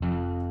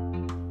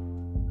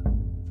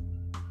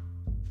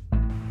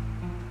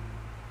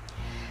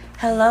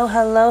Hello,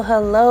 hello,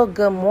 hello.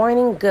 Good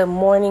morning, good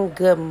morning,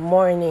 good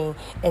morning,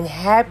 and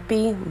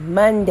happy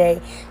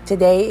Monday.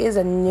 Today is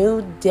a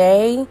new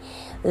day.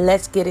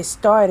 Let's get it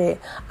started.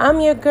 I'm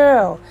your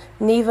girl,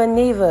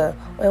 Neva,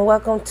 and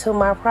welcome to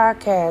my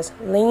podcast,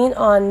 Lean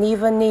on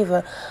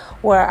Neva,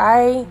 where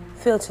I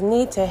feel the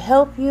need to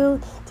help you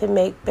to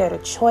make better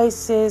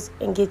choices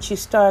and get you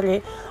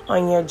started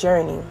on your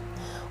journey.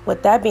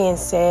 With that being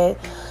said,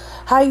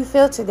 how you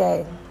feel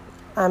today?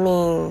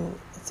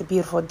 It's a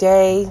beautiful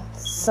day.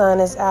 Sun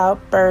is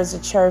out. Birds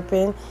are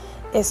chirping.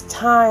 It's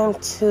time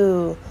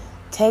to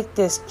take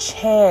this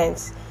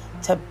chance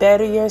to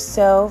better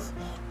yourself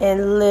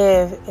and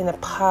live in a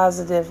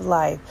positive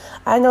life.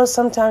 I know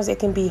sometimes it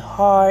can be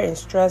hard and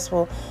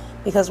stressful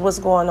because what's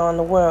going on in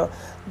the world.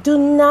 Do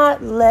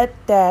not let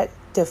that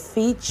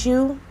defeat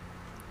you.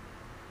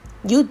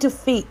 You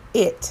defeat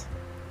it.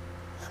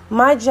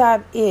 My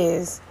job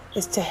is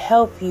to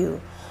help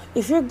you.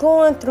 If you're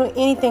going through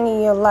anything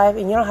in your life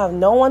and you don't have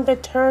no one to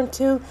turn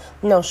to,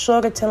 no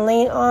shoulder to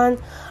lean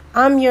on,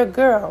 I'm your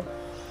girl.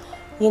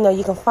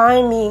 You can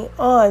find me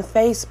on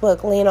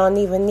Facebook, Lean on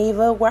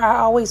Neva, where I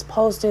always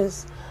post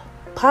this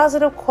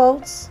positive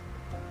quotes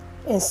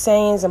and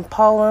sayings and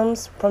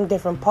poems from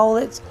different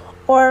poets,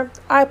 or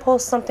I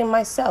post something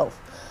myself.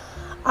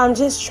 I'm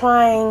just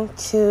trying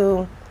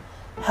to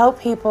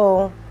help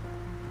people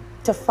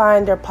to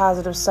find their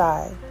positive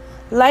side.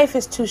 Life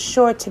is too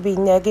short to be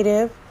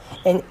negative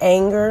and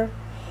anger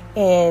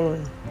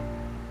and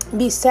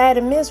be sad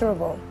and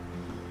miserable.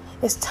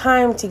 It's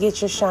time to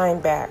get your shine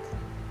back.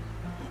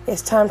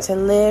 It's time to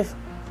live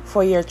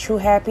for your true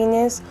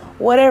happiness,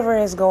 whatever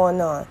is going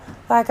on.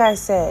 Like I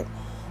said,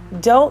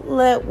 don't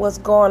let what's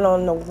going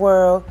on in the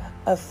world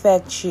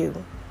affect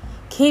you.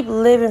 Keep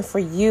living for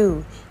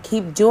you.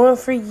 Keep doing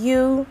for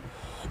you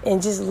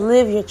and just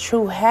live your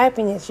true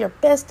happiness, your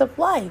best of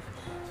life.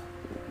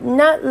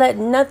 Not let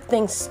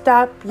nothing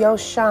stop your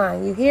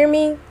shine. You hear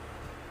me?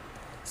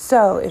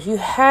 So if you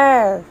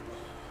have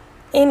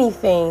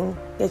anything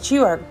that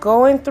you are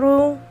going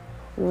through,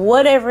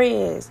 whatever it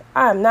is,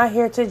 I'm not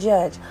here to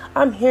judge.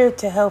 I'm here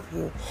to help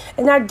you.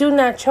 And I do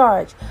not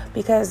charge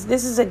because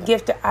this is a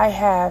gift that I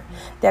have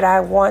that I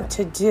want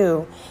to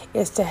do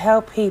is to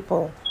help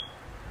people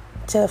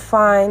to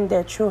find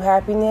their true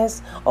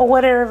happiness or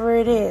whatever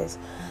it is.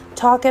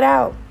 Talk it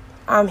out.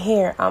 I'm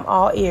here. I'm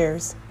all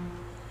ears.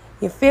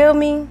 You feel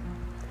me?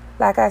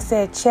 Like I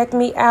said, check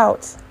me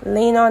out.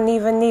 Lean on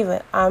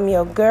Neva. I'm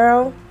your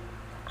girl.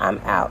 I'm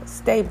out.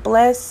 Stay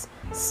blessed.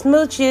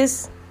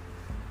 Smooches.